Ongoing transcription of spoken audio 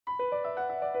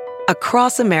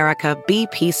Across America,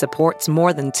 BP supports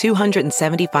more than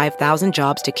 275,000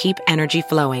 jobs to keep energy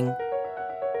flowing.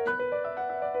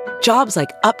 Jobs like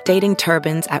updating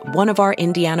turbines at one of our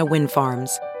Indiana wind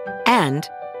farms and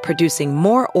producing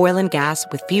more oil and gas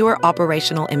with fewer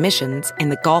operational emissions in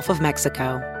the Gulf of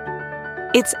Mexico.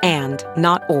 It's and,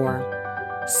 not or.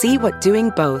 See what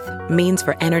doing both means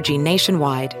for energy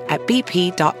nationwide at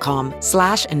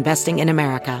bp.com/investing in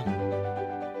America.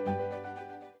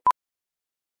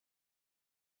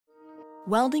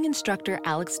 Welding instructor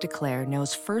Alex DeClaire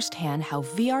knows firsthand how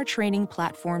VR training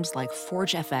platforms like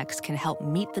ForgeFX can help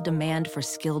meet the demand for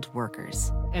skilled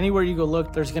workers. Anywhere you go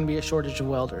look, there's going to be a shortage of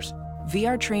welders.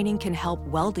 VR training can help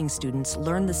welding students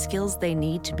learn the skills they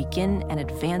need to begin and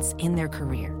advance in their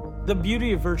career. The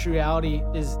beauty of virtual reality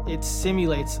is it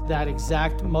simulates that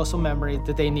exact muscle memory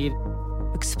that they need.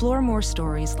 Explore more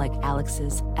stories like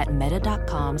Alex's at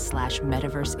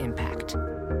meta.com/metaverseimpact.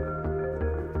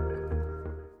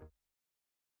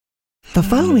 The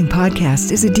following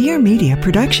podcast is a Dear Media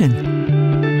production.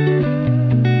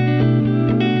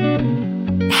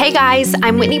 Hey guys,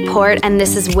 I'm Whitney Port, and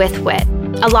this is With Wit.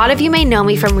 A lot of you may know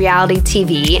me from reality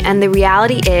TV, and the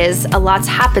reality is a lot's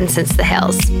happened since the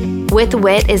hills. With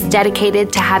Wit is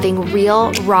dedicated to having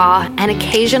real, raw, and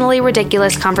occasionally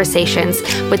ridiculous conversations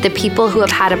with the people who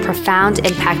have had a profound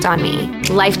impact on me.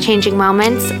 Life-changing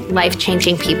moments,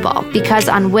 life-changing people. Because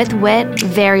on With Wit,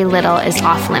 very little is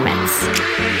off limits.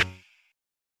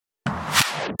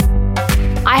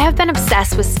 I have been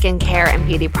obsessed with skincare and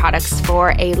beauty products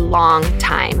for a long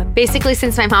time, basically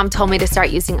since my mom told me to start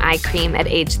using eye cream at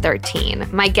age 13.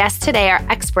 My guests today are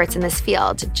experts in this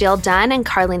field. Jill Dunn and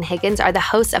Carlene Higgins are the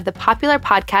hosts of the popular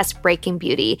podcast Breaking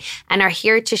Beauty and are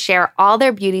here to share all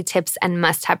their beauty tips and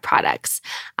must-have products.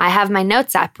 I have my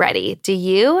notes app ready. Do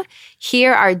you?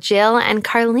 Here are Jill and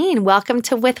Carlene. Welcome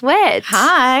to With Wit.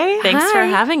 Hi. Thanks for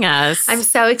having us. I'm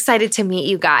so excited to meet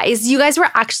you guys. You guys were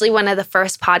actually one of the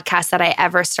first podcasts that I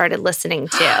ever started listening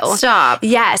to. Stop.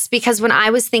 Yes, because when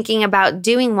I was thinking about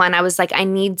doing one, I was like, I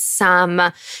need some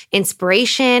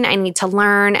inspiration. I need to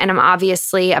learn. And I'm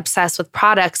obviously obsessed with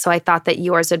products. So I thought that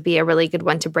yours would be a really good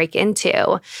one to break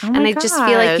into. And I just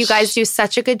feel like you guys do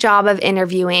such a good job of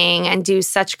interviewing and do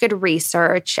such good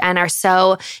research and are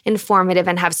so informative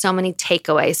and have so many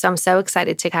takeaways. So I'm so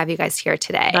excited to have you guys here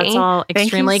today. That's all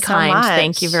extremely kind. much.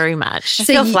 Thank you very much. I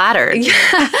feel flattered.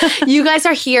 You guys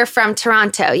are here from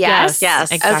Toronto, yes?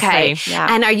 Yes. Exactly. Okay. Yeah.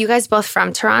 And are you guys both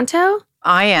from Toronto?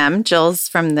 I am. Jill's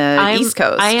from the East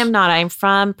Coast. I am not. I'm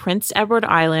from Prince Edward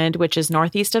Island, which is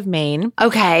northeast of Maine.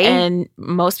 Okay. And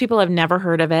most people have never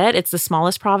heard of it. It's the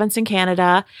smallest province in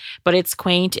Canada, but it's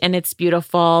quaint and it's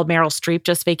beautiful. Meryl Streep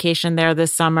just vacationed there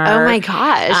this summer. Oh my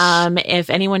gosh. If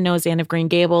anyone knows Anne of Green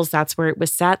Gables, that's where it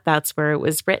was set. That's where it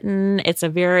was written. It's a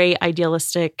very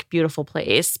idealistic, beautiful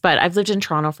place. But I've lived in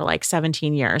Toronto for like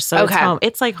 17 years. So it's home.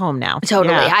 It's like home now.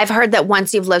 Totally. Yeah. I've heard that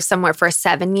once you've lived somewhere for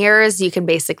 7 years, you can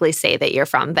basically say that you're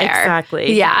from there.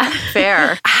 Exactly. Yeah.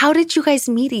 Fair. How did you guys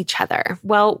meet each other?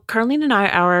 Well, Carlene and I,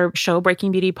 our show,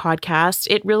 Breaking Beauty podcast,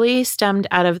 it really stemmed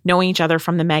out of knowing each other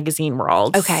from the magazine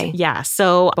world. Okay. Yeah.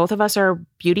 So both of us are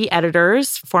beauty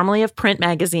editors, formerly of print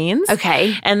magazines.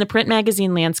 Okay. And the print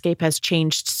magazine landscape has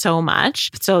changed so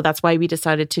much. So that's why we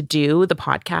decided to do the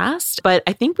podcast. But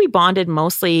I think we bonded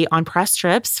mostly on press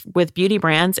trips with beauty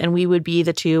brands, and we would be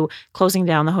the two closing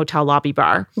down the hotel lobby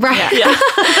bar. Right. Yeah.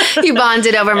 You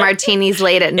bonded over martinis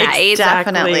late at night.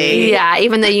 Definitely. Yeah.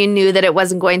 Even though you knew that it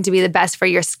wasn't going to be the best for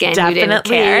your skin, you didn't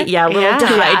care. Yeah. A little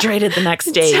dehydrated the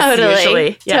next day. Totally.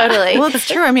 Usually. Yeah. Totally. Well, it's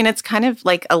true. I mean, it's kind of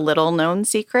like a little known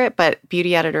secret, but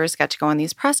beauty editors get to go on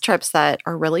these press trips that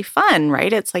are really fun,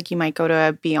 right? It's like you might go to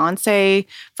a Beyonce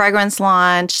fragrance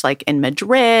launch like in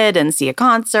Madrid and see a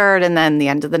concert. And then the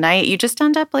end of the night, you just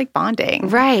end up like bonding.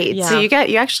 Right. Yeah. So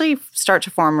you actually start to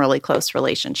form really close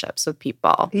relationships with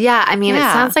people. Yeah, I mean, It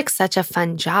Yeah. sounds like such a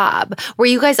fun job. Were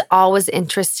you guys always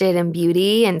interested in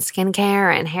beauty and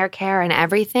skincare and hair care and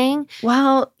everything?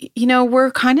 Well,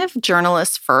 we're kind of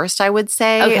journalists first, I would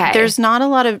say. Okay. There's not a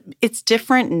lot of, it's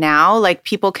different now. Like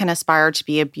people can aspire to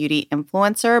be a beauty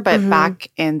influencer, but back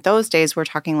in those days, we're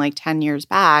talking like 10 years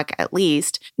back at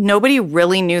least, nobody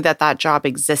really knew that that job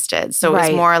existed. So it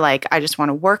was more like, I just want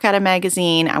to work at a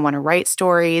magazine. I want to write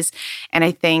stories. And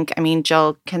I think,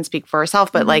 Jill can speak for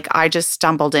herself, but like I just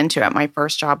stumbled into it. My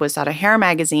first job was at a hair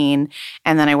magazine. magazine.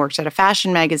 And then I worked at a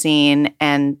fashion magazine.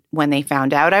 And when they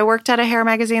found out I worked at a hair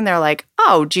magazine, they're like,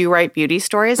 oh, do you write beauty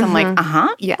stories? I'm like,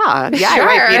 yeah, Sure. I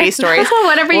write beauty stories.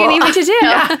 Whatever you need me to do.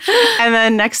 Yeah. And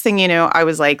then next thing you know, I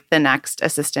was like the next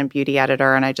assistant beauty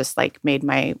editor, and I just like made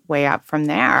my way up from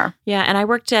there. Yeah, and I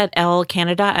worked at Elle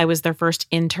Canada. I was their first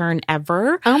intern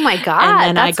ever. Oh my God.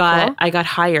 And then that's cool. I got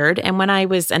hired. And when I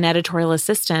was an editorial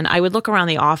assistant, I would look around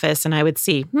the office and I would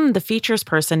see, the features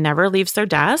person never leaves their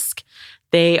desk.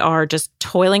 They are just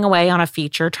toiling away on a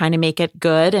feature, trying to make it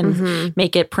good and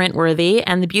make it print worthy.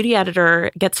 And the beauty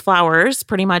editor gets flowers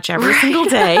pretty much every single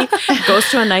day, goes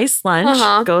to a nice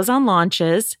lunch, goes on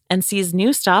launches, and sees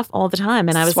new stuff all the time.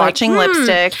 And I was swatching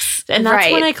lipsticks. And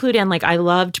that's when I clued in. Like, I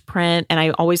loved print and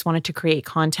I always wanted to create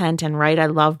content and write. I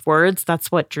loved words.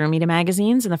 That's what drew me to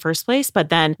magazines in the first place. But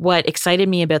then what excited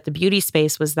me about the beauty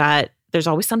space was that there's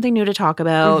always something new to talk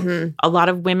about. A lot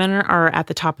of women are at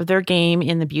the top of their game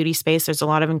in the beauty space. There's a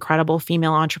lot of incredible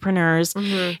female entrepreneurs.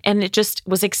 And it just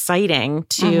was exciting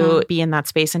to be in that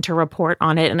space and to report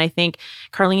on it. And I think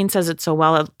Carlene says it so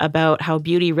well about how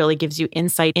beauty really gives you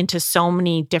insight into so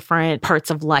many different parts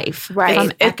of life. Right.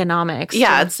 From economics.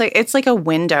 Yeah, it's like a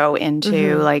window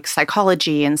into like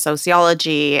psychology and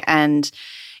sociology and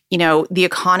the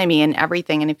economy and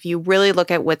everything. And if you really look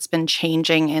at what's been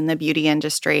changing in the beauty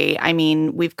industry, I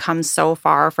mean, we've come so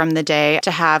far from the day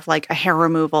to have like a hair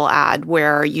removal ad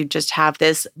where you just have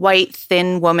this white,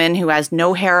 thin woman who has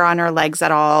no hair on her legs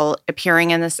at all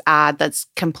appearing in this ad that's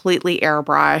completely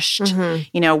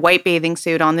airbrushed, white bathing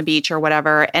suit on the beach or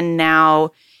whatever. And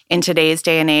now in today's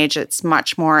day and age, it's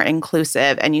much more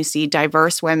inclusive and you see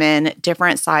diverse women,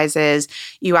 different sizes.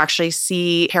 You actually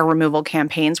see hair removal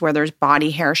campaigns where there's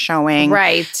body hair showing.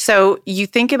 Right. So you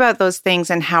think about those things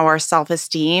and how our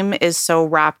self-esteem is so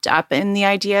wrapped up in the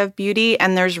idea of beauty.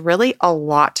 And there's really a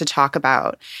lot to talk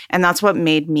about. And that's what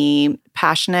made me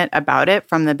passionate about it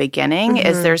from the beginning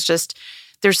is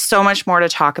there's so much more to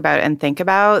talk about and think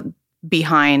about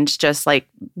behind just like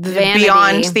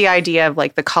beyond the idea of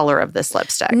like the color of this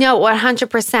lipstick. No,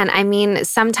 100%. I mean,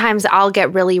 sometimes I'll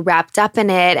get really wrapped up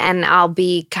in it and I'll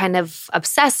be kind of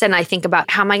obsessed and I think about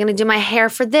how am I going to do my hair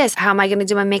for this? How am I going to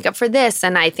do my makeup for this?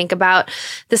 And I think about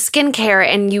the skincare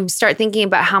and you start thinking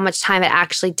about how much time it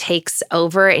actually takes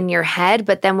over in your head.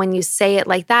 But then when you say it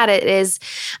like that, it is,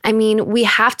 I mean, we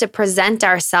have to present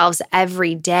ourselves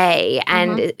every day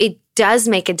and it does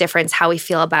make a difference how we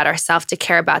feel about ourselves to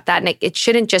care about that. And it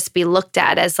shouldn't just be looked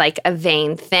at as like a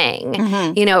vain thing.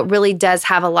 It really does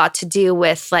have a lot to do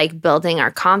with like building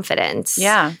our confidence.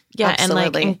 Yeah,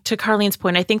 absolutely. And to Carlene's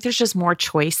point, I think there's just more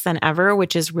choice than ever,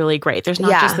 which is really great. There's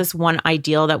not just this one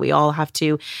ideal that we all have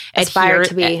to aspire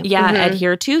to be.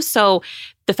 Adhere to. So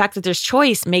the fact that there's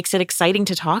choice makes it exciting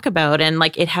to talk about. And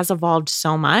like it has evolved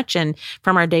so much. And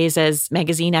from our days as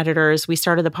magazine editors, we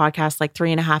started the podcast like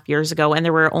 3.5 years ago. And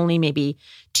there were only maybe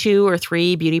 2 or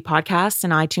 3 beauty podcasts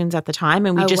in iTunes at the time.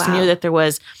 And we knew that there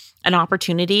was an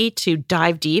opportunity to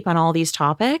dive deep on all these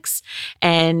topics.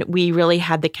 And we really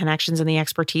had the connections and the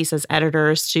expertise as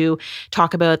editors to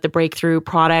talk about the breakthrough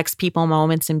products, people,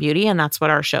 moments in beauty. And that's what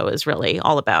our show is really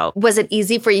all about. Was it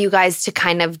easy for you guys to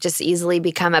kind of just easily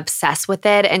become obsessed with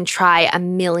it and try a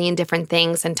million different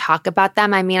things and talk about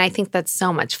them? I mean, I think that's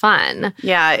so much fun.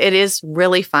 Yeah, it is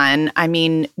really fun. I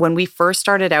mean, when we first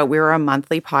started out, we were a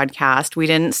monthly podcast. We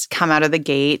didn't come out of the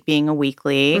gate being a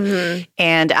weekly.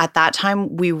 And at that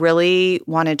time, we really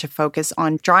wanted to focus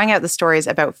on drawing out the stories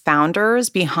about founders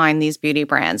behind these beauty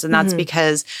brands. And that's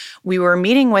because we were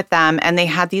meeting with them and they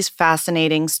had these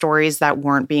fascinating stories that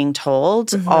weren't being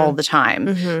told all the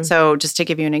time. So just to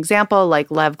give you an example,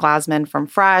 like Lev Glasman from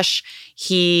Fresh,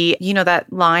 he,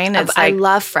 that line? It's I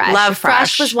love Fresh.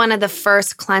 Fresh was one of the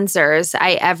first cleansers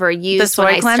I ever used when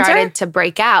I started to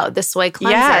break out, the soy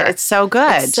cleanser. Yeah, it's so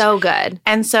good. It's so good.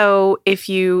 And so if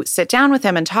you sit down with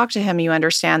him and talk to him, you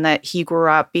understand that he grew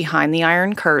up behind the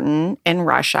Iron Curtain in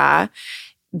Russia.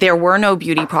 There were no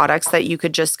beauty products that you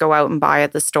could just go out and buy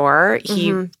at the store.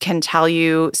 He can tell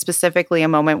you specifically a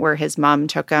moment where his mom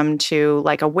took him to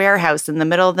like a warehouse in the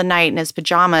middle of the night in his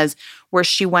pajamas where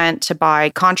she went to buy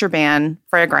contraband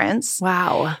fragrance.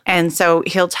 Wow. And so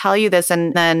he'll tell you this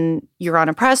and then you're on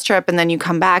a press trip and then you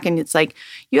come back and it's like,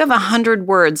 you have 100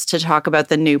 words to talk about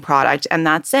the new product and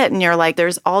that's it. And you're like,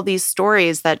 there's all these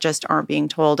stories that just aren't being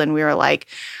told. And we were like,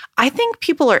 I think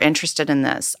people are interested in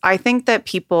this. I think that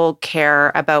people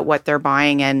care about what they're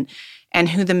buying and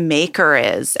who the maker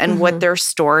is and what their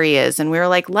story is. And we were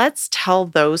like, let's tell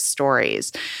those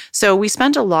stories. So we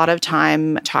spent a lot of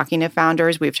time talking to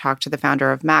founders. We've talked to the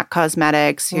founder of MAC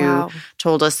Cosmetics, who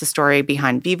told us the story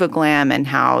behind Viva Glam and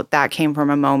how that came from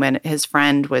a moment his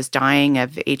friend was dying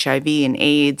of HIV and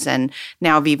AIDS. And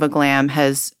now Viva Glam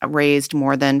has raised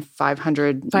more than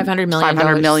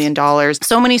 $500 million.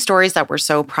 So many stories that we're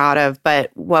so proud of.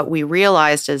 But what we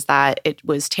realized is that it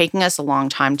was taking us a long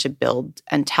time to build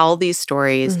and tell these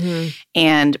stories.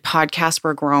 And podcasts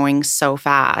were growing so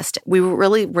fast. We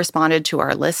really responded to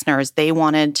our listeners. They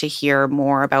wanted to hear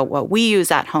more about what we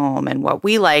use at home and what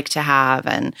we like to have.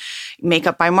 And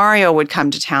Makeup by Mario would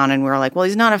come to town, and we were like, well,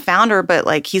 he's not a founder, but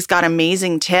like he's got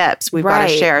amazing tips we've got to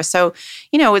share. So,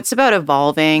 you know, it's about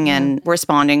evolving and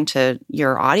responding to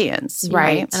your audience.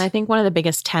 Right. And I think one of the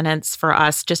biggest tenets for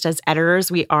us, just as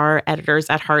editors, we are editors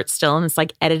at heart still. And it's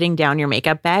like editing down your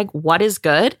makeup bag. What is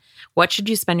good? What should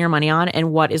you spend your money on?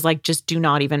 And what is like, just do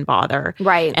not even bother.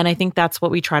 Right. And I think that's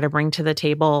what we try to bring to the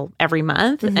table every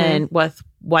month. And with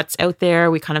what's out there,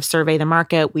 we kind of survey the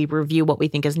market. We review what we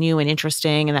think is new and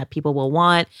interesting and that people will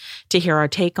want to hear our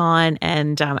take on.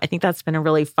 And I think that's been a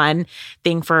really fun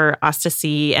thing for us to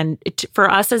see. And for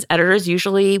us as editors,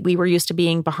 usually we were used to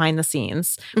being behind the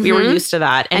scenes. We were used to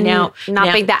that. And now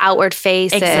not being the outward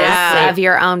face of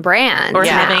your own brand. Or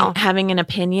having an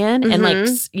opinion and like,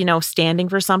 you know, standing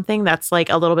for something that's like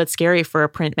a little bit scary for a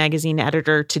print magazine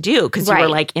editor to do because you were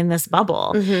like in this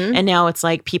bubble. And now it's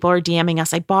like people are DMing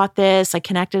us, I bought this, I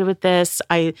connected with this,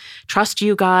 I trust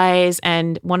you guys.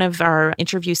 And one of our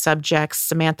interview subjects,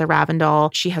 Samantha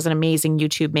Ravindall, she has an amazing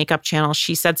YouTube makeup channel.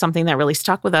 She said something that really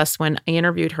stuck with us when I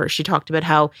interviewed her. She talked about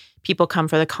how people come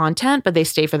for the content, but they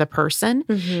stay for the person.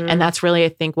 And that's really, I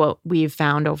think, what we've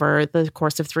found over the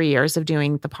course of 3 years of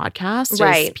doing the podcast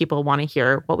is people want to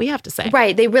hear what we have to say.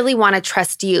 Right. They really want to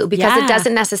trust you because it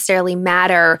doesn't necessarily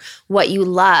matter what you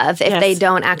love if they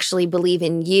don't actually believe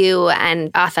in you and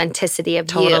authenticity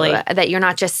of you, that you're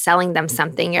not just selling them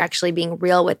something, you're actually being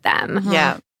real with them.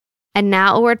 Yeah. And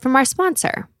now a word from our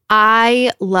sponsor.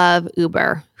 I love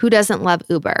Uber. Who doesn't love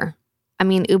Uber? I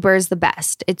mean, Uber is the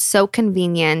best. It's so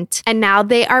convenient. And now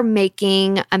they are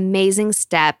making amazing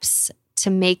steps to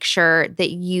make sure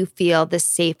that you feel the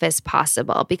safest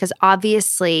possible. Because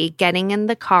obviously, getting in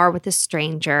the car with a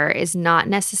stranger is not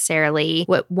necessarily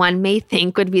what one may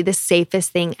think would be the safest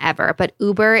thing ever. But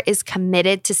Uber is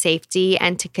committed to safety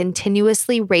and to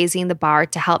continuously raising the bar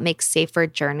to help make safer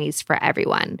journeys for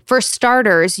everyone. For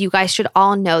starters, you guys should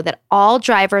all know that all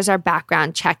drivers are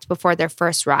background checked before their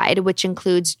first ride, which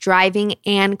includes driving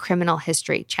and criminal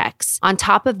history checks. On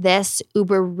top of this,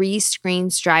 Uber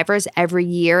re-screens drivers every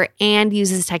year and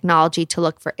uses technology to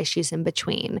look for issues in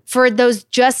between. For those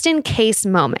just-in-case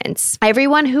moments,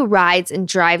 everyone who rides and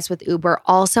drives with Uber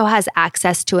also has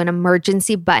access to an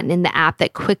emergency button in the app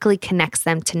that quickly connects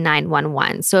them to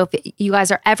 911. So if you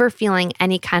guys are ever feeling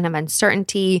any kind of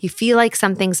uncertainty, you feel like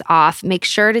something's off, make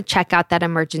sure to check out that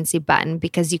emergency button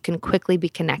because you can quickly be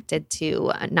connected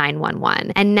to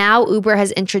 911. And now Uber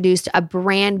has introduced a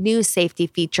brand new safety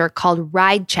feature called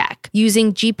Ride Check.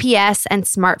 Using GPS and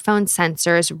smartphone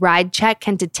sensors, Ride Check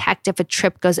can detect if a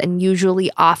trip goes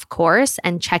unusually off course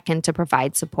and check in to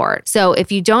provide support. So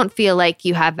if you don't feel like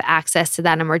you have access to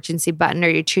that emergency button or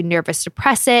you're too nervous to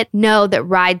press it, know that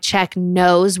Ride Check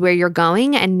knows where you're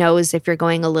going and knows if you're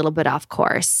going a little bit off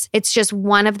course. It's just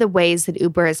one of the ways that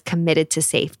Uber is committed to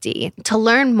safety. To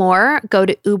learn more, go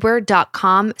to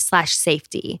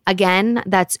uber.com/safety. Again,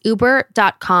 that's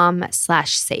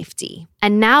uber.com/safety.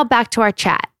 And now back to our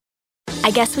chat.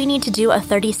 I guess we need to do a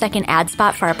 30-second ad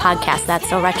spot for our podcast that's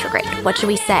so retrograde. What should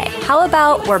we say? How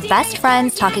about we're best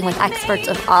friends talking with experts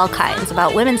of all kinds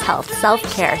about women's health,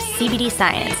 self-care, CBD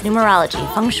science,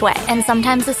 numerology, feng shui, and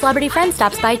sometimes a celebrity friend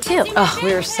stops by too. Oh,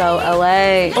 we're so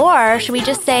LA. Or should we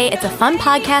just say it's a fun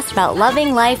podcast about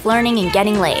loving, life, learning, and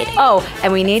getting laid? Oh,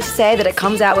 and we need to say that it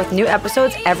comes out with new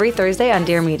episodes every Thursday on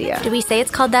Dear Media. Do we say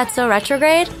it's called That's So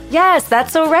Retrograde? Yes,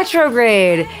 That's So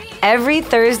Retrograde. Every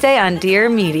Thursday on Dear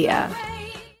Media.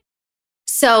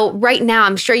 So right now,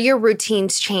 I'm sure your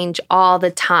routines change all the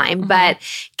time, but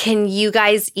can you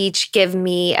guys each give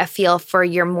me a feel for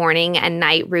your morning and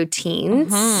night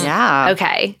routines? Yeah.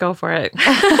 Okay. Go for it.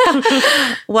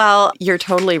 Well, you're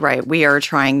totally right. We are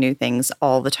trying new things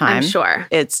all the time. I'm sure.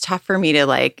 It's tough for me to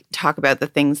like talk about the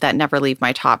things that never leave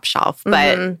my top shelf.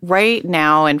 But right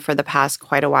now and for the past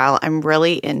quite a while, I'm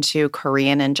really into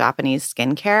Korean and Japanese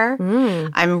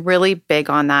skincare. I'm really big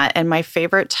on that. And my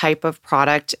favorite type of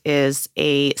product is a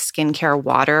a skincare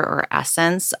water or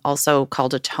essence, also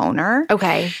called a toner.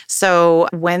 Okay. So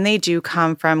when they do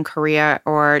come from Korea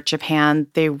or Japan,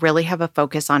 they really have a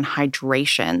focus on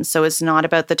hydration. So it's not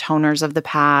about the toners of the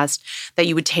past that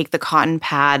you would take the cotton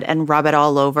pad and rub it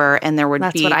all over and there would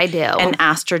be what I do. An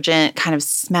astringent kind of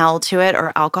smell to it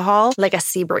or alcohol. Like a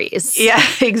sea breeze. Yeah,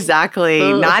 exactly.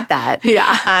 Ugh. Not that.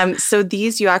 Yeah. So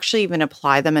these, you actually even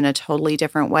apply them in a totally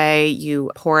different way.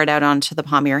 You pour it out onto the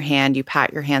palm of your hand, you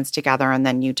pat your hands together, and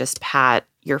then you just pat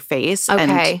your face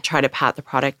and try to pat the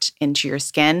product into your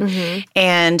skin.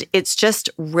 And it's just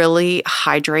really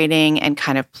hydrating and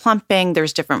kind of plumping.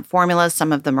 There's different formulas.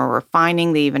 Some of them are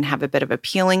refining. They even have a bit of a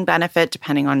peeling benefit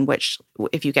depending on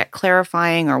if you get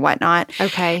clarifying or whatnot.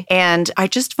 Okay. And I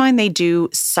just find they do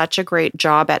such a great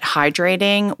job at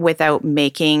hydrating without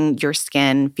making your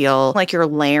skin feel like you're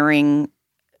layering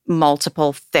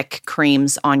multiple thick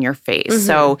creams on your face.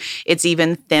 So it's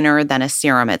even thinner than a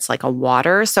serum. It's like a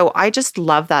water. So I just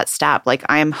love that step. Like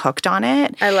I am hooked on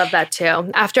it. I love that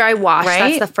too. After I wash,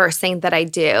 that's the first thing that I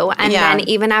do. And then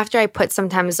even after I put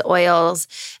sometimes oils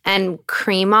and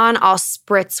cream on, I'll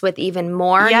spritz with even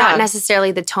more. Not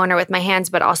necessarily the toner with my hands,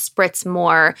 but I'll spritz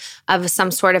more of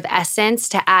some sort of essence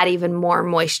to add even more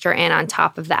moisture in on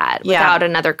top of that without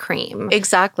another cream.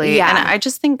 Exactly. Yeah. And I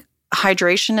just think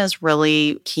hydration is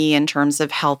really key in terms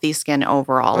of healthy skin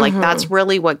overall. Like that's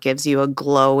really what gives you a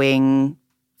glowing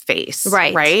face.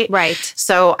 Right.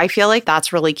 So I feel like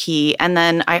that's really key. And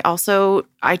then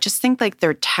I just think like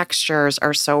their textures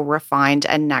are so refined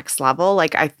and next level.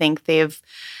 Like I think they've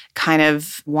kind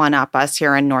of one up us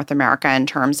here in North America in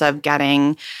terms of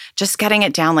getting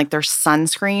it down. Like their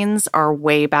sunscreens are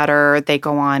way better. They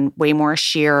go on way more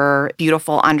sheer,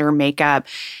 beautiful under makeup.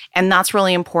 And that's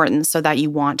really important so that you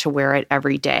want to wear it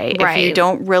every day. If you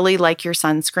don't really like your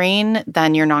sunscreen,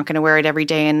 then you're not going to wear it every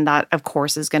day. And that, of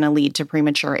course, is going to lead to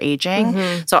premature aging.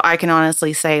 So I can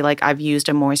honestly say, like, I've used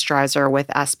a moisturizer with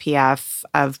SPF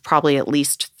of probably at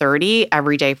least 30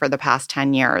 every day for the past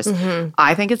 10 years.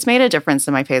 I think it's made a difference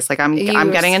in my face. Like I'm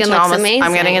getting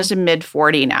into mid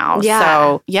 40 now.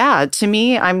 So yeah, to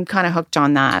me, I'm kind of hooked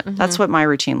on that. That's what my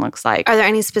routine looks like. Are there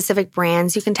any specific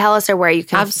brands you can tell us or where you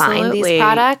can find these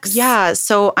products? Yeah.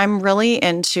 So I'm really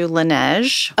into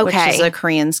Laneige, which is a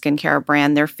Korean skincare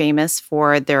brand. They're famous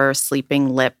for their sleeping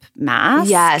lip mask.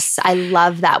 Yes. I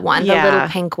love that one. The little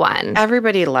pink one.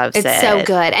 Everybody loves it. It's so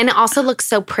good. And it also looks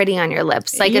so pretty on your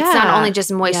lips. Like it's not only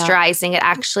just moisturizing, it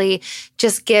actually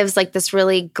just gives like this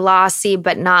really glossy,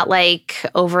 but not like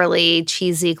overly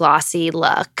cheesy, glossy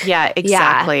look. Yeah,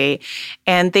 exactly. Yeah.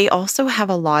 And they also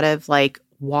have a lot of like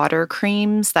water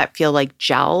creams that feel like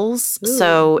gels. Ooh,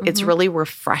 so it's really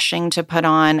refreshing to put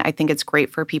on. I think it's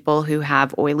great for people who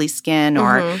have oily skin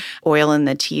or oil in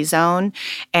the T-zone.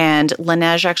 And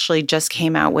Laneige actually just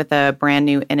came out with a brand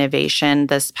new innovation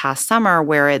this past summer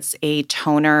where it's a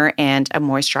toner and a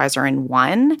moisturizer in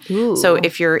one. Ooh. So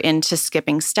if you're into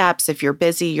skipping steps, if you're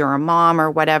busy, you're a mom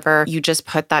or whatever, you just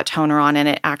put that toner on and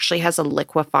it actually has a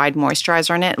liquefied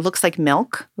moisturizer in it. It looks like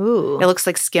milk. Ooh. It looks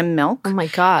like skim milk. Oh my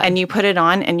God. And you put it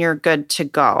on and you're good to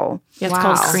go. It's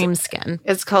called Cream Skin.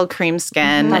 It's called Cream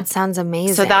Skin. That sounds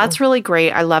amazing. So that's really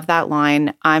great. I love that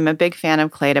line. I'm a big fan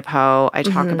of Clé de Peau. I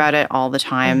talk about it all the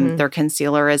time. Their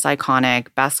concealer is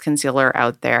iconic. Best concealer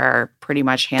out there, pretty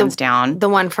much hands down. The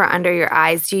one for under your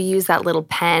eyes, do you use that little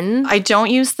pen? I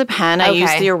don't use the pen. I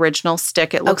use the original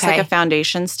stick. It looks like a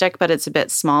foundation stick, but it's a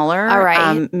bit smaller. All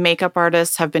right. Makeup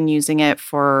artists have been using it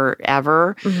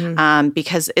forever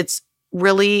because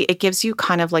it gives you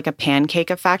kind of like a pancake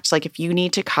effect. Like if you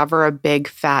need to cover a big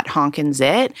fat honkin'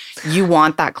 zit, you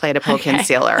want that Clé de Peau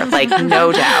concealer, like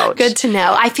no doubt. Good to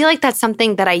know. I feel like that's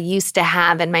something that I used to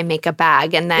have in my makeup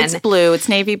bag. And then it's blue. It's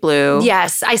navy blue.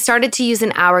 Yes. I started to use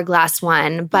an Hourglass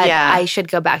one, but I should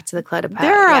go back to the Clé de Peau.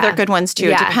 There are other good ones too.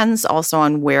 Yeah. It depends also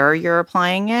on where you're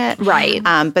applying it. Right.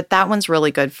 But that one's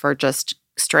really good for just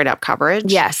straight up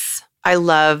coverage. Yes. I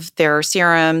love their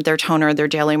serum, their toner, their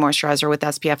daily moisturizer with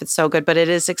SPF. It's so good, but it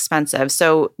is expensive.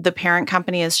 So the parent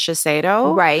company is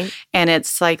Shiseido. Right. And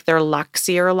it's like their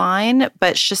Luxier line,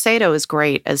 but Shiseido is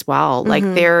great as well. Like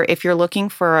if you're looking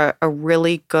for a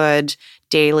really good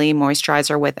daily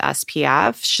moisturizer with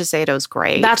SPF, Shiseido's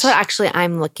great. That's what actually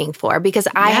I'm looking for because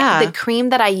the cream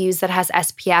that I use that has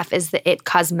SPF is the It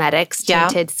Cosmetics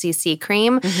tinted CC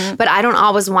cream, but I don't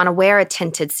always want to wear a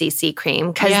tinted CC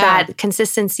cream because that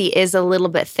consistency is a little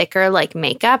bit thicker like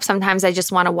makeup. Sometimes I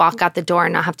just want to walk out the door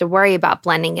and not have to worry about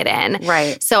blending it in.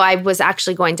 Right. So I was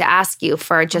actually going to ask you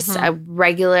for just a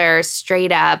regular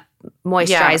straight up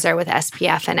moisturizer with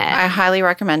SPF in it. I highly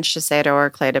recommend Shiseido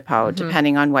or Clé de Peau,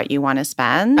 depending on what you want to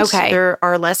spend. Okay. There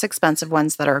are less expensive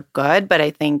ones that are good, but I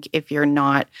think if you're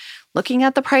not looking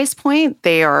at the price point,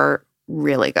 they are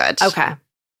really good. Okay.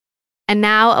 And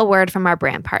now a word from our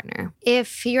brand partner.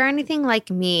 If you're anything like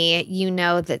me, you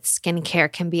know that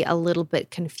skincare can be a little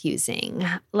bit confusing.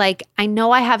 Like, I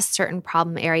know I have certain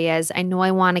problem areas. I know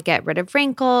I want to get rid of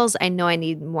wrinkles. I know I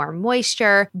need more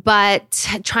moisture, but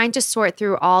trying to sort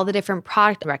through all the different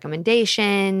product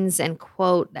recommendations and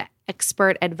quote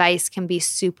expert advice can be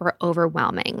super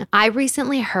overwhelming. I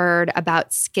recently heard about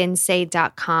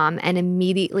skinsay.com and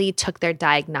immediately took their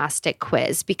diagnostic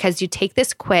quiz, because you take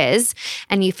this quiz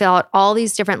and you fill out all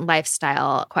these different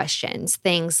lifestyle questions.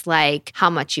 Things like how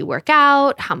much you work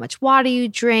out, how much water you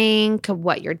drink,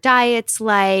 what your diet's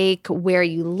like, where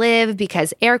you live,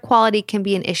 because air quality can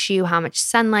be an issue, how much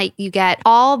sunlight you get,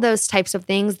 all those types of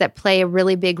things that play a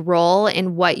really big role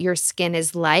in what your skin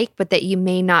is like, but that you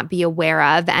may not be aware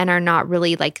of and are not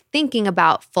really like thinking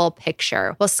about full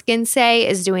picture. Well, Skinsay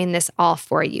is doing this all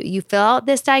for you. You fill out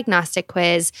this diagnostic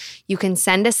quiz. You can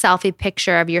send a selfie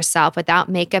picture of yourself without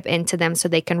makeup into them so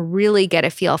they can really get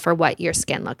a feel for what your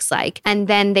skin looks like. And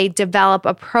then they develop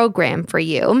a program for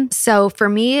you. So for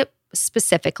me,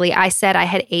 specifically, I said I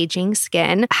had aging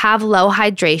skin, have low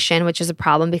hydration, which is a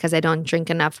problem because I don't drink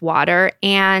enough water,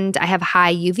 and I have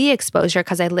high UV exposure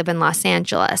because I live in Los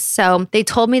Angeles. So they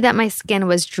told me that my skin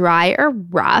was dry or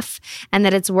rough and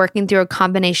that it's working through a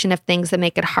combination of things that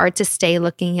make it hard to stay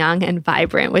looking young and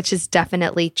vibrant, which is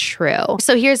definitely true.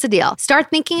 So here's the deal. Start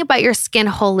thinking about your skin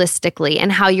holistically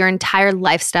and how your entire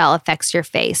lifestyle affects your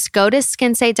face. Go to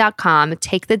skinsay.com,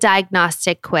 take the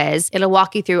diagnostic quiz. It'll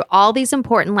walk you through all these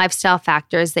important lifestyle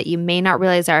factors that you may not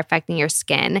realize are affecting your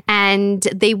skin. And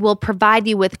they will provide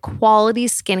you with quality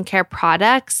skincare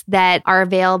products that are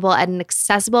available at an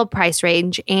accessible price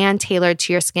range and tailored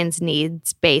to your skin's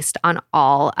needs based on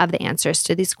all of the answers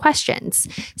to these questions.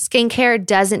 Skincare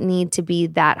doesn't need to be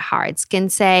that hard.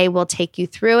 Skinsay will take you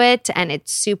through it, and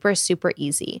it's super, super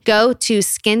easy. Go to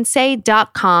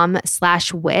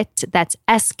skinsay.com/wit. That's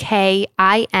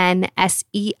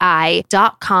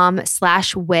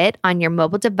SKINSEI.com/wit on your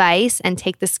mobile device and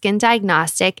take the skin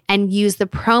diagnostic and use the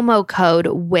promo code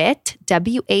WHIT,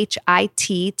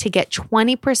 WHIT, to get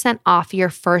 20% off your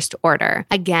first order.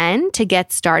 Again, to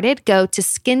get started, go to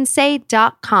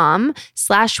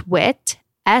skinsay.com/WHIT,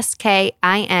 SKINSEI,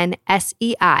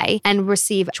 and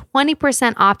receive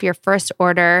 20% off your first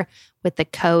order with the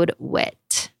code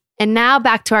WHIT. And now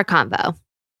back to our convo.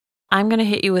 I'm going to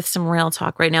hit you with some real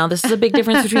talk right now. This is a big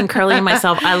difference between Carlene and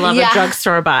myself. I love a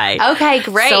drugstore buy. Okay,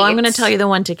 great. So I'm going to tell you the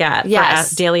one to get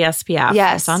for daily SPF.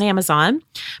 Yes. It's on Amazon,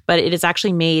 but it is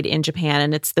actually made in Japan,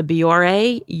 and it's the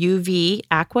Biore UV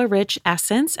Aqua Rich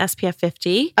Essence SPF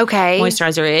 50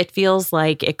 moisturizer. It feels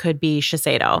like it could be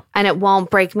Shiseido. And it won't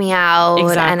break me out.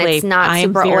 Exactly. And it's not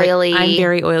super oily. I'm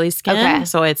very oily skin.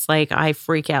 So it's like I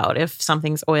freak out if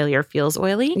something's oily or feels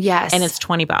oily. Yes. And it's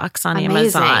 $20 on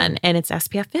Amazon, and it's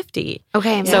SPF 50.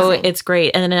 Okay, amazing. So it's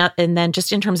great. And then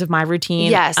just in terms of my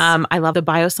routine, I love the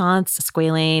Biossance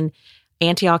Squalane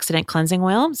antioxidant cleansing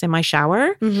oil. It's in my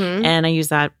shower. And I use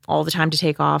that all the time to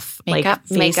take off makeup,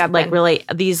 really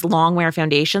these long wear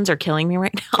foundations are killing me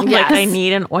right now. Like I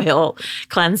need an oil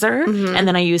cleanser. And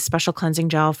then I use special cleansing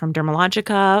gel from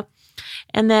Dermalogica.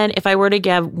 And then if I were to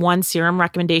give one serum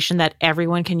recommendation that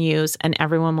everyone can use and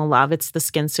everyone will love, it's the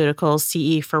SkinCeuticals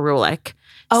CE Ferulic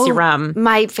serum.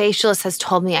 My facialist has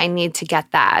told me I need to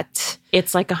get that.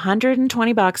 It's like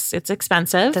 $120. It's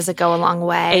expensive. Does it go a long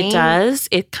way? It does.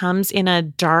 It comes in a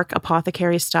dark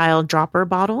apothecary style dropper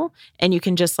bottle, and you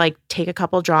can just like take a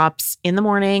couple drops in the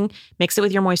morning, mix it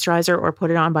with your moisturizer, or put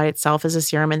it on by itself as a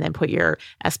serum, and then put your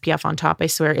SPF on top. I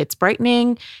swear it's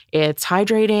brightening, it's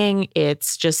hydrating,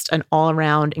 it's just an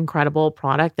all-around incredible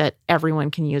product that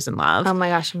everyone can use and love. Oh my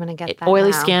gosh, I'm going to get that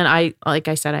Oily now. skin, like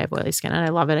I said, I have oily skin and I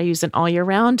love it. I use it all year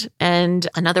round. And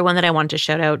another one that I wanted to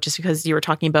shout out, just because you were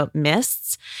talking about mists,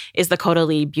 is the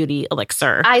Caudalie Beauty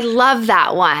Elixir. I love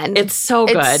that one. It's so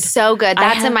good. It's so good.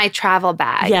 That's in my travel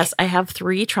bag. Yes, I have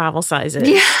 3 travel sizes.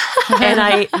 Yeah. And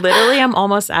I literally am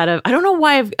almost out of, I don't know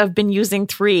why I've been using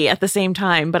 3 at the same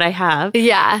time, but I have.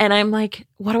 Yeah. And I'm like,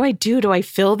 what do I do? Do I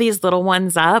fill these little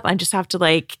ones up? I just have to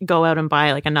like go out and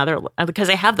buy like another, because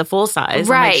I have the full size.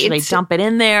 Right. Should I dump it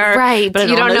in there? Right. But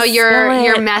you don't know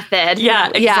your method. Yeah,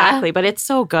 exactly. But it's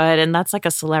so good. And that's like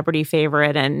a celebrity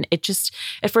favorite. And it just,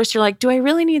 at first you're like, do I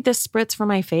really need this spritz for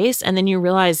my face? And then you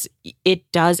realize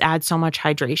it does add so much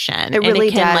hydration. It really and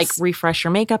it can does. like refresh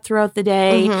your makeup throughout the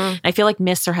day. And I feel like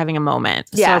mists are having a moment.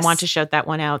 Yes. So I want to shout that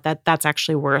one out. That's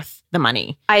actually worth the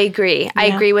money. I agree. I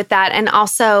agree with that. And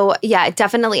also, definitely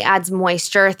definitely adds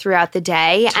moisture throughout the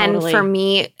day. Totally. And for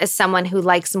me, as someone who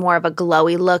likes more of a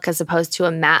glowy look as opposed to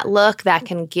a matte look, that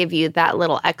can give you that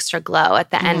little extra glow at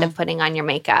the end of putting on your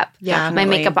makeup. Yeah, My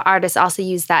makeup artist also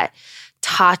used that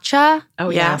Tatcha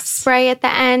spray at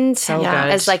the end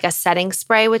as like a setting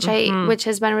spray, which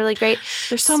has been really great.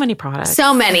 There's so many products.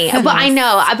 So many. But I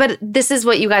know, but this is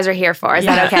what you guys are here for. Is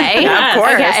that okay? Yeah, of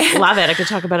course. Okay. Love it. I could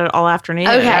talk about it all afternoon.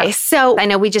 Okay. So I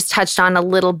know we just touched on a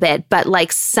little bit, but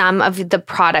like some of the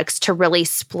products to really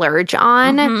splurge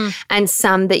on and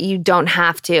some that you don't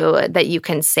have to, that you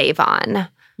can save on.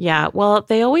 Yeah, well,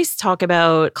 they always talk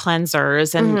about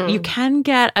cleansers, and you can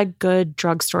get a good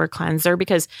drugstore cleanser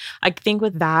because I think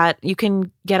with that, you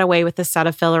can get away with a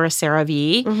Cetaphil or a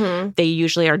CeraVe. They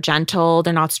usually are gentle.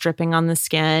 They're not stripping on the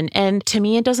skin. And to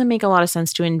me, it doesn't make a lot of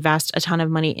sense to invest a ton of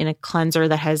money in a cleanser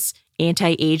that has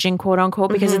anti-aging, quote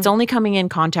unquote, because it's only coming in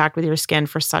contact with your skin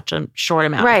for such a short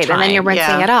amount of time. Right, and then you're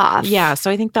rinsing it off. Yeah, so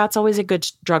I think that's always a good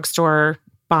drugstore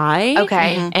buy.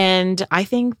 Okay. And I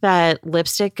think that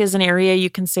lipstick is an area you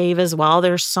can save as well.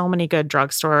 There's so many good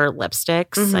drugstore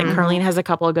lipsticks. Like Carlene has a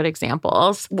couple of good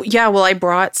examples. Yeah, well, I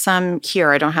brought some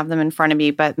here. I don't have them in front of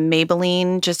me, but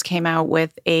Maybelline just came out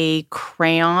with a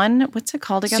crayon. What's it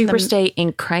called again? Superstay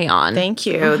Ink Crayon. Thank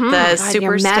you. The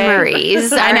Superstay.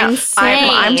 Memories I know. are insane.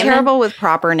 I'm terrible with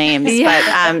proper names,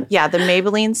 but the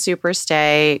Maybelline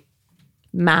Superstay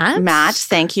Matte,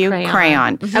 thank you,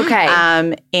 crayon.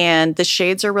 Okay. And the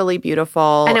shades are really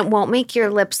beautiful. And it won't make your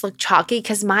lips look chalky,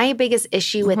 because my biggest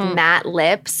issue with matte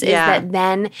lips is that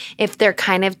then if they're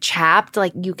kind of chapped,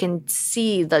 like you can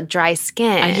see the dry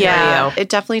skin. Yeah, it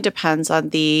definitely depends on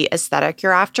the aesthetic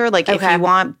you're after. Like if you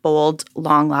want bold,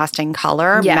 long-lasting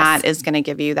color, matte is going to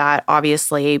give you that,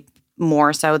 obviously,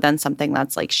 more so than something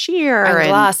that's like sheer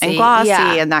and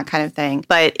glossy and that kind of thing.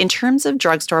 But in terms of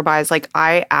drugstore buys, like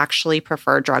I actually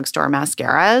prefer drugstore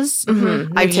mascaras.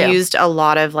 I've used a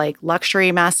lot of like luxury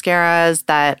mascaras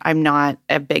that I'm not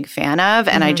a big fan of.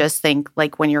 And I just think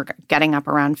like when you're getting up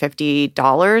around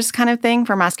 $50 kind of thing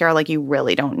for mascara, like you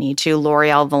really don't need to.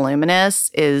 L'Oreal Voluminous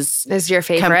is your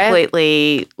favorite.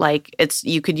 Completely like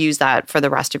you could use that for the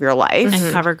rest of your life.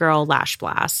 And CoverGirl Lash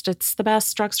Blast. It's the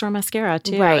best drugstore mascara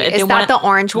too. Right. Is that the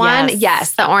orange one?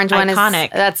 Yes, the orange one is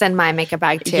iconic. That's in my makeup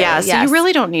bag too. Yeah, so you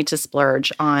really don't need to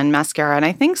splurge on mascara. And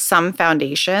I think some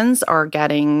foundations are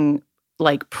getting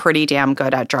like pretty damn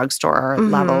good at drugstore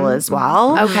level as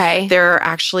well. Okay. There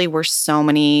actually were so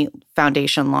many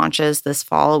foundation launches this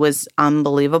fall. It was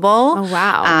unbelievable. Oh,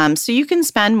 wow. So you can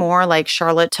spend more. Like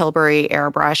Charlotte Tilbury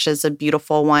Airbrush is a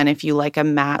beautiful one if you like a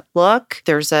matte look.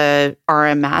 There's a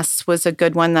RMS was a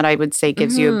good one that I would say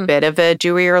gives you a bit of a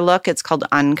dewier look. It's called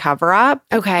Uncover Up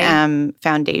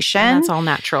foundation. And that's all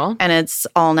natural. And it's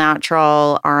all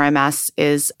natural. RMS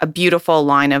is a beautiful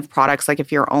line of products. Like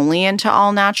if you're only into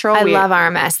all natural. I love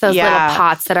RMS. Those little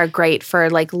pots that are great for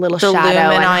like little shadow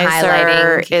and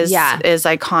highlighting. Is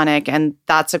iconic, and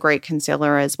that's a great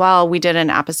concealer as well. We did an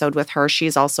episode with her.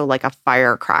 She's also like a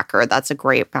firecracker. That's a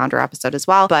great founder episode as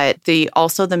well. But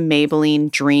also the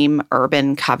Maybelline Dream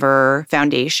Urban Cover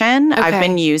Foundation. I've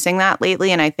been using that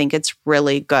lately, and I think it's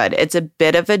really good. It's a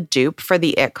bit of a dupe for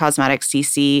the IT Cosmetics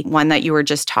CC one that you were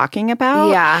just talking about.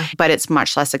 Yeah. But it's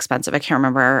much less expensive. I can't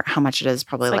remember how much it is.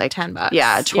 Probably like $10.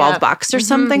 Yeah, $12 or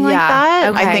something like that.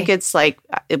 I think it's like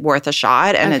worth a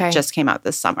shot, and it just came out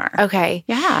this summer. Okay.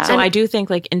 Yeah. So I do think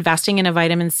like investing in a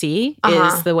vitamin C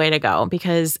is the way to go,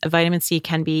 because a vitamin C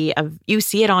can be, you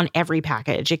see it on every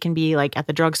package. It can be like at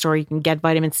the drugstore, you can get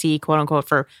vitamin C, quote unquote,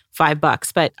 for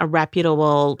 $5, but a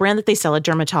reputable brand that they sell, a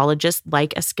dermatologist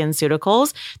like a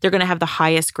SkinCeuticals, they're going to have the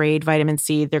highest grade vitamin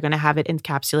C. They're going to have it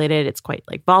encapsulated. It's quite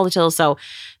like volatile. So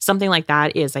something like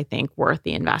that is, I think, worth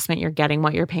the investment. You're getting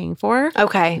what you're paying for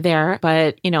there.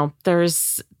 But,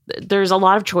 there's a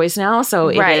lot of choice now, so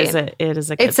it is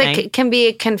a good thing. It can be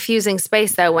a confusing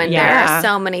space though when there are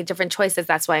so many different choices.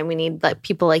 That's why we need like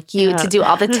people like you to do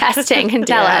all the testing and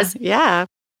tell us. Yeah.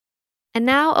 And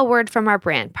now a word from our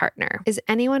brand partner. Is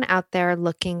anyone out there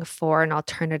looking for an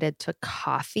alternative to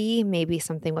coffee, maybe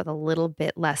something with a little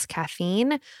bit less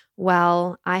caffeine?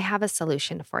 Well, I have a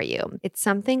solution for you. It's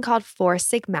something called Four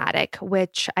Sigmatic,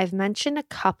 which I've mentioned a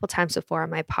couple times before on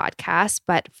my podcast,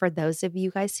 but for those of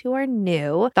you guys who are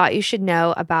new, thought you should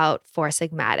know about Four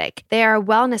Sigmatic. They are a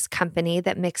wellness company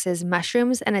that mixes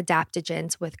mushrooms and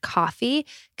adaptogens with coffee,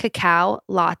 cacao,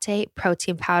 latte,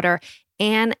 protein powder,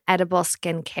 and edible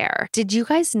skincare. Did you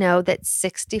guys know that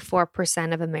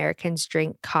 64% of Americans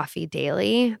drink coffee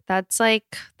daily? That's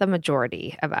like the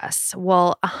majority of us.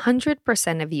 Well,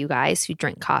 100% of you guys who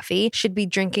drink coffee should be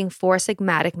drinking 4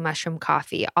 Sigmatic mushroom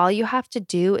coffee. All you have to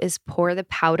do is pour the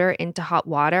powder into hot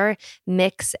water,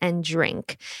 mix, and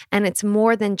drink. And it's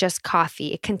more than just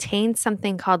coffee. It contains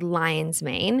something called lion's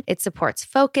mane. It supports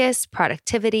focus,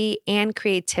 productivity, and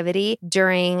creativity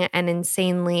during an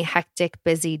insanely hectic,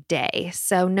 busy day.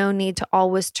 So no need to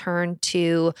always turn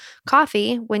to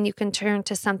coffee when you can turn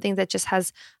to something that just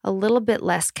has a little bit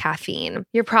less caffeine.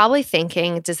 You're probably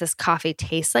thinking, does this coffee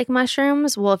taste like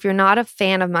mushrooms? Well, if you're not a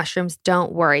fan of mushrooms,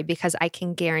 don't worry, because I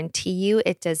can guarantee you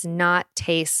it does not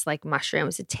taste like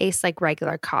mushrooms. It tastes like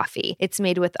regular coffee. It's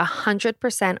made with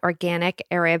 100% organic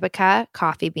Arabica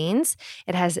coffee beans.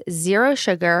 It has 0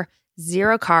 sugar,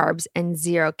 0 carbs, and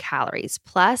 0 calories.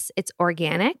 Plus, it's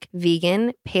organic,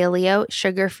 vegan, paleo,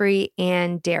 sugar-free,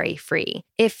 and dairy-free.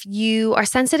 If you are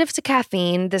sensitive to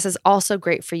caffeine, this is also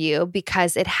great for you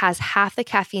because it has half the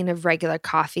caffeine of regular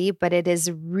coffee, but it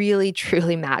is really,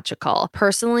 truly magical.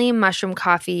 Personally, mushroom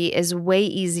coffee is way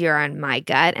easier on my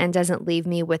gut and doesn't leave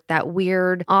me with that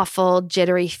weird, awful,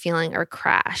 jittery feeling or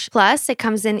crash. Plus, it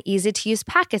comes in easy-to-use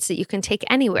packets that you can take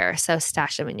anywhere. So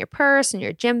stash them in your purse, in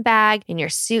your gym bag, in your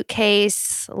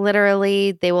suitcase.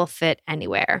 Literally, they will fit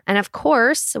anywhere. And of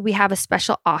course, we have a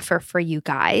special offer for you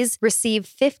guys. Receive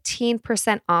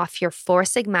 15% off your 4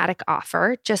 Sigmatic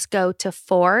offer. Just go to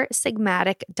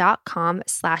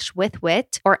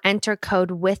 4sigmatic.com/withwit or enter code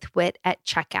withwit at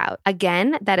checkout.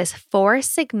 Again, that is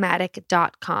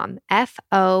 4sigmatic.com,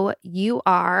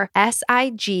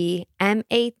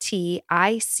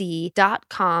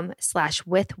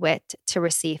 FOURSIGMATIC.com/withwit to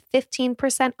receive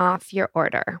 15% off your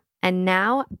order. And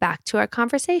now back to our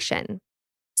conversation.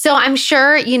 So I'm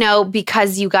sure,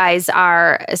 because you guys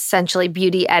are essentially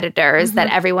beauty editors,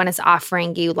 that everyone is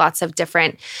offering you lots of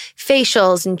different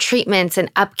facials and treatments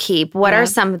and upkeep. What are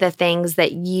some of the things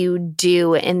that you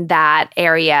do in that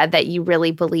area that you really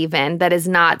believe in, that is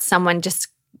not someone just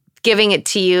giving it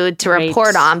to you to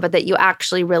report on, but that you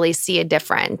actually really see a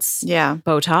difference? Yeah.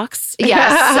 Botox.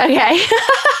 Yes. Okay.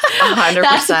 100%.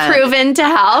 That's proven to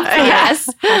help. Yes.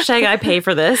 Hashtag I pay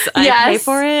for this. I pay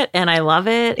for it and I love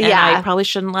it. And I probably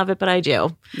shouldn't love it, but I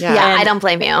do. Yeah. I don't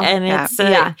blame you. And it's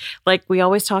like we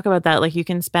always talk about that. Like you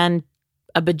can spend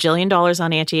 $1 bajillion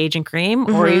on anti-aging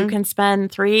cream, or you can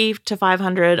spend $300 to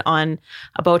 $500 on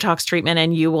a Botox treatment,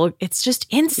 and it's just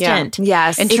instant. Yeah.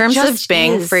 Yes. In terms of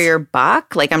bang for your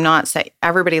buck, like I'm not saying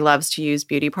everybody loves to use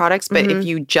beauty products, but if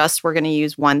you just were going to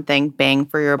use one thing, bang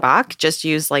for your buck, just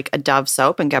use like a Dove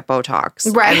soap and get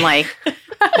Botox. Right. And like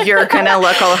you're going to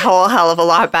look a whole hell of a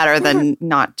lot better than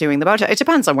not doing the Botox. It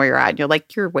depends on where you're at. You're way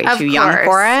too young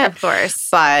for it. Of course.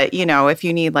 But, if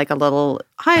you need like a little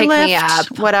high Pick lift, me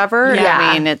up. whatever,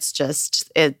 I mean, it's just,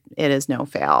 it is no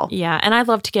fail. Yeah. And I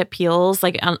love to get peels,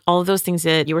 like on all of those things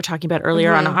that you were talking about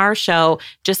earlier on our show.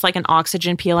 Just like an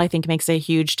oxygen peel, I think makes a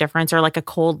huge difference. Or like a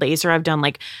cold laser. I've done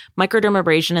like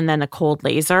microdermabrasion and then a cold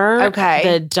laser. Okay.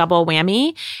 The double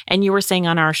whammy. And you were saying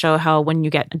on our show how when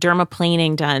you get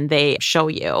dermaplaning done, they show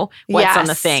you what's on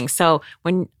the thing. So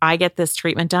when I get this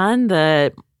treatment done,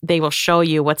 they will show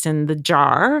you what's in the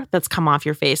jar that's come off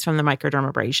your face from the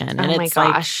microdermabrasion. And it's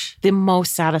like the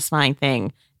most satisfying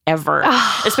thing ever.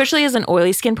 Especially as an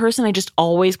oily skin person, I just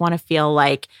always want to feel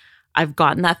like I've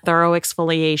gotten that thorough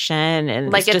exfoliation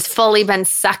and like it's fully been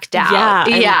sucked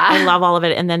out. Yeah. I love all of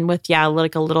it. And then with,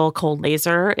 like a little cold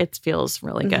laser, it feels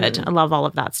really good. I love all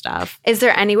of that stuff. Is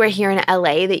there anywhere here in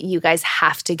LA that you guys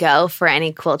have to go for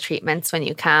any cool treatments when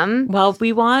you come? Well,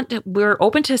 we're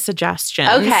open to suggestions.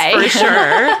 Okay. For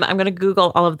sure. I'm going to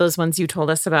Google all of those ones you told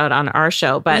us about on our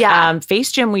show. But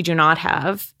Face Gym, we do not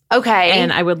have. Okay.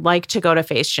 And I would like to go to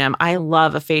Face Gym. I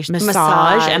love a face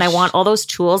massage. And I want all those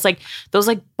tools, like those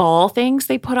like ball things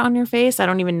they put on your face. I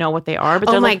don't even know what they are, but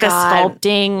they're like the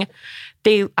sculpting.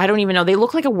 I don't even know. They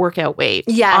look like a workout weight.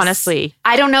 Yes. Honestly.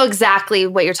 I don't know exactly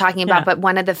what you're talking about, but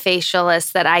one of the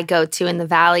facialists that I go to in the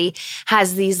Valley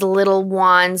has these little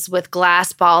wands with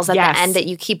glass balls at the end that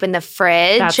you keep in the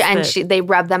fridge. They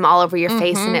rub them all over your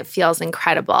face and it feels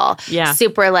incredible. Yeah.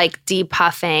 Super like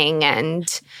depuffing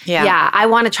and I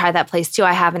want to try that place too.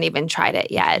 I haven't even tried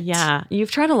it yet. Yeah. You've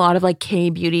tried a lot of like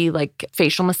K-beauty, like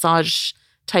facial massage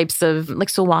types of, like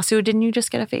Sulwhasoo. Didn't you just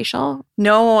get a facial?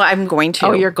 No, I'm going to.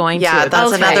 Oh, you're going to. Yeah,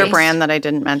 that's Okay. another brand that I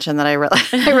didn't mention that I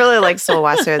really like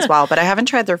Sulwhasoo as well, but I haven't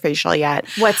tried their facial yet.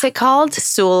 What's it called?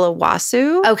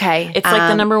 Sulwhasoo. Okay. It's like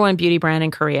the number one beauty brand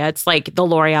in Korea. It's like the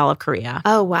L'Oreal of Korea.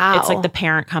 Oh, wow. It's like the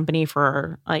parent company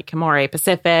for like Amore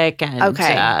Pacific and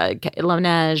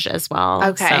Laneige as well.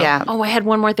 Okay. So- Yeah. Oh, I had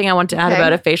one more thing I wanted to add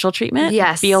about a facial treatment.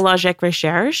 Yes. Biologique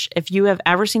Recherche. If you have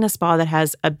ever seen a spa that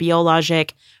has a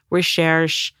Biologique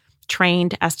Recherche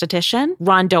trained esthetician,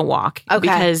 run, don't walk. Okay.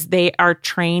 Because they are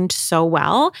trained so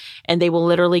well, and they will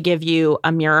literally give you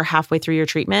a mirror halfway through your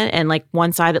treatment, and like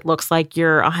one side it looks like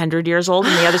you're 100 years old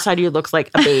and the other side you looks like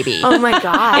a baby. Oh my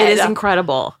God. It is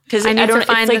incredible. Because I need to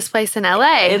find this place in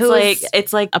LA.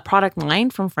 It's like a product line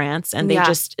from France, and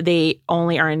they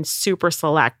only are in super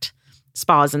select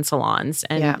spas and salons,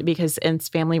 and because it's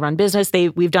family run business,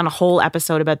 we've done a whole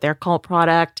episode about their cult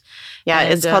product. Yeah,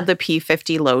 and, it's called the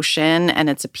P50 lotion, and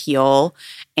it's a peel,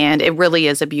 and it really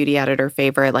is a beauty editor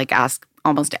favorite. Like, ask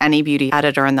almost any beauty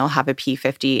editor and they'll have a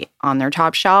P50 on their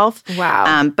top shelf.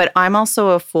 Wow. But I'm also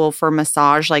a fool for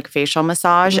massage, like facial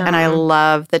massage, and I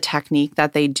love the technique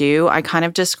that they do. I kind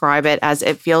of describe it as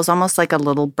it feels almost like a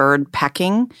little bird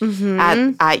pecking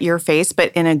at your face,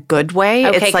 but in a good way.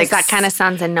 Okay, it's like that kind of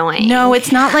sounds annoying. No,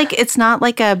 it's not like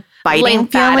a biting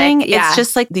Lymphatic, feeling. yeah. It's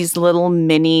just like these little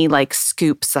mini like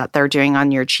scoops that they're doing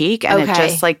on your cheek, and it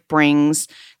just like brings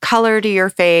color to your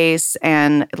face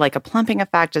and like a plumping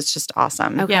effect. It's just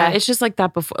awesome. Okay. Yeah, it's just like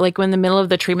that before. Like when in the middle of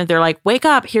the treatment, they're like, "Wake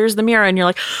up! Here's the mirror," and you're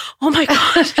like, "Oh my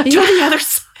God, do the other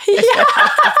side." Like,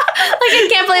 I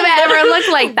can't believe I ever looked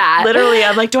like that. Literally,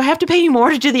 I'm like, do I have to pay you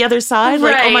more to do the other side?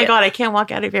 Like, oh my Right. God, I can't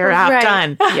walk out of here half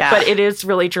done. Yeah. But it is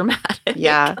really dramatic.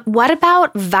 Yeah. What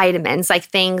about vitamins, like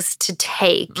things to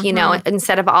take, you know,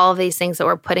 instead of all of these things that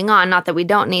we're putting on? Not that we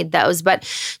don't need those, but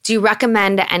do you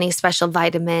recommend any special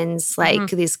vitamins like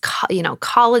these,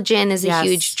 collagen is a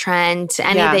huge trend.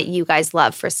 Any that you guys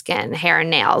love for skin, hair,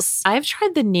 and nails? I've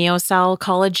tried the NeoCell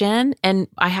collagen, and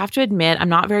I have to admit, I'm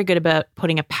not very good about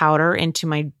putting a powder into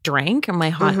my drink or my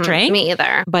hot drink. Me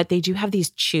either. But they do have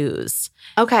these chews.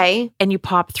 Okay. And you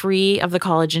pop 3 of the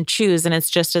collagen chews, and it's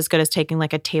just as good as taking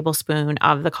like a tablespoon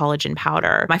of the collagen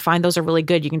powder. I find those are really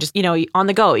good. You can just, on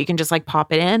the go, you can just like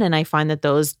pop it in. And I find that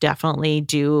those definitely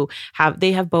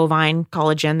they have bovine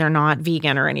collagen. They're not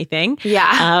vegan or anything.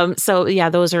 Yeah. So yeah,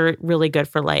 those are really good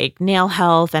for like nail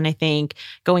health. And I think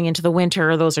going into the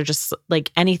winter, those are just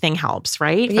like anything helps,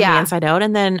 right? From the inside out.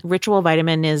 And then Ritual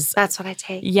Vitamin is... That's what I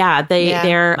take. Yeah,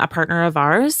 they're a partner of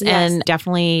ours, Yes. and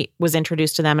definitely was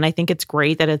introduced to them. And I think it's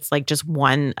great that it's like just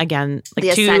one, again, like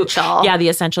The 2. essential. Yeah, the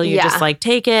essential. You just like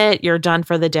take it, you're done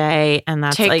for the day. And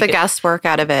that's Take like the guesswork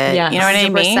out of it. Yes. You know what I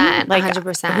mean? 100%, Like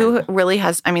 100%. who really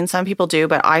has, I mean, some people do,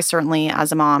 but I certainly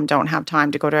as a mom don't have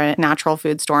time to go to a natural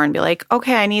food store and be like,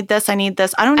 okay, I need this. I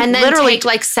don't And then literally take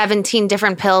like 17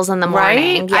 different pills in the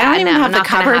morning. Right? I don't even have the not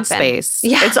gonna cupboard happen. space.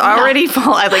 Yeah, it's already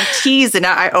full. I like tease and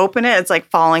I open it. It's like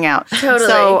falling out. Totally.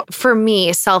 So for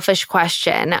me, selfish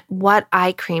question, what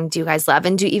eye cream do you guys love?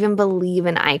 And do you even believe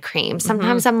in eye cream?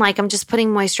 Sometimes I'm like, I'm just putting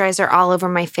moisturizer all over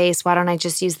my face. Why don't I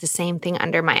just use the same thing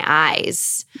under my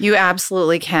eyes? you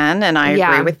absolutely can. And I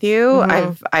agree with you.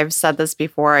 I've said this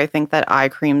before. I think that eye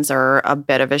creams are a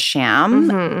bit of a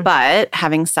sham. But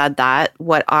having said that,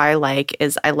 what I like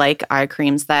is I like eye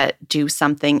creams that do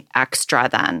something extra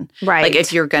then. Right. Like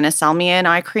if you're going to sell me an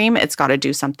eye cream, it's got to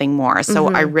do something more.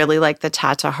 So I really like the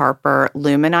Tata Harper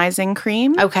Luminizing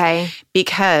Cream. Okay.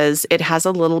 Because it has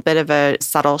a little bit of a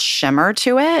subtle shimmer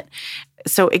to it.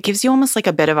 So it gives you almost like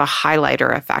a bit of a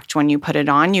highlighter effect when you put it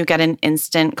on. You get an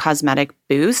instant cosmetic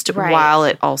boost while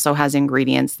it also has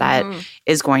ingredients that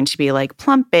is going to be like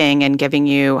plumping and giving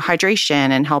you hydration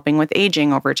and helping with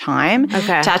aging over time.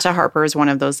 Okay. Tata Harper is one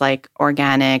of those like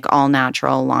organic, all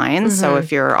natural lines. So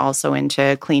if you're also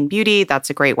into clean beauty,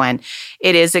 that's a great one.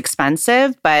 It is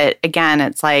expensive, but again,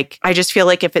 it's like, I just feel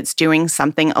like if it's doing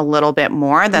something a little bit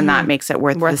more, then that makes it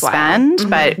worthwhile. The spend.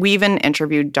 But we even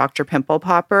interviewed Dr. Pimple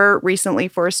Popper recently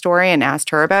for a story and asked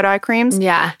her about eye creams.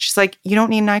 Yeah. She's like, you don't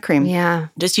need an eye cream. Yeah.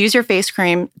 Just use your face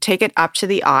cream, take it up to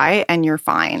the eye, and you're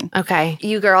fine. Okay.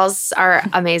 You girls are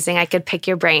amazing. I could pick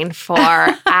your brain for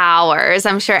hours.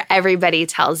 I'm sure everybody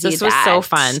tells you this that. was so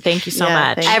fun. Thank you so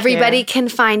much. thank Everybody you. can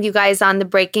find you guys on the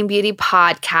Breaking Beauty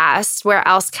podcast. Where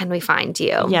else can we find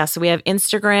you? Yeah, so we have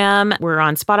Instagram, we're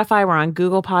on Spotify, we're on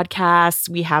Google Podcasts,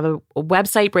 we have a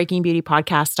website,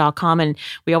 breakingbeautypodcast.com, and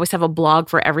we always have a blog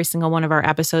for every single one of our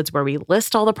episodes where we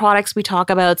list all the products we talk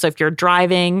about. So if you're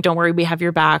driving, don't worry, we have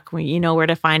your back. You know where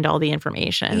to find all the information.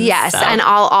 information. Yes. So. And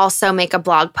I'll also make a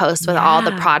blog post with all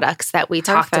the products that we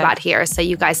talked about here. So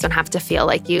you guys don't have to feel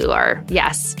like you are,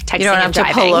 texting you don't have and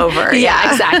driving. to pull over.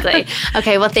 Yeah, exactly.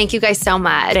 Okay. Well, thank you guys so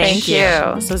much. Thank you.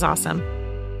 This was awesome.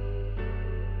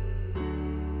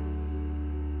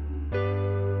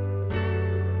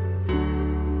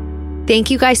 Thank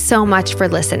you guys so much for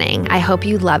listening. I hope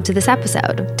you loved this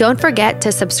episode. Don't forget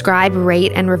to subscribe,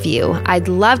 rate, and review. I'd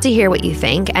love to hear what you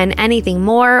think and anything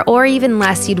more or even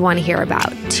less you'd want to hear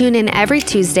about. Tune in every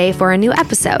Tuesday for a new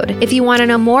episode. If you want to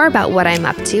know more about what I'm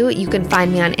up to, you can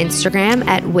find me on Instagram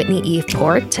at Whitney Eve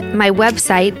Port, my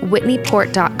website,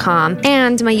 whitneyport.com,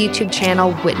 and my YouTube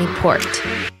channel, Whitney Port.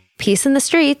 Peace in the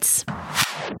streets.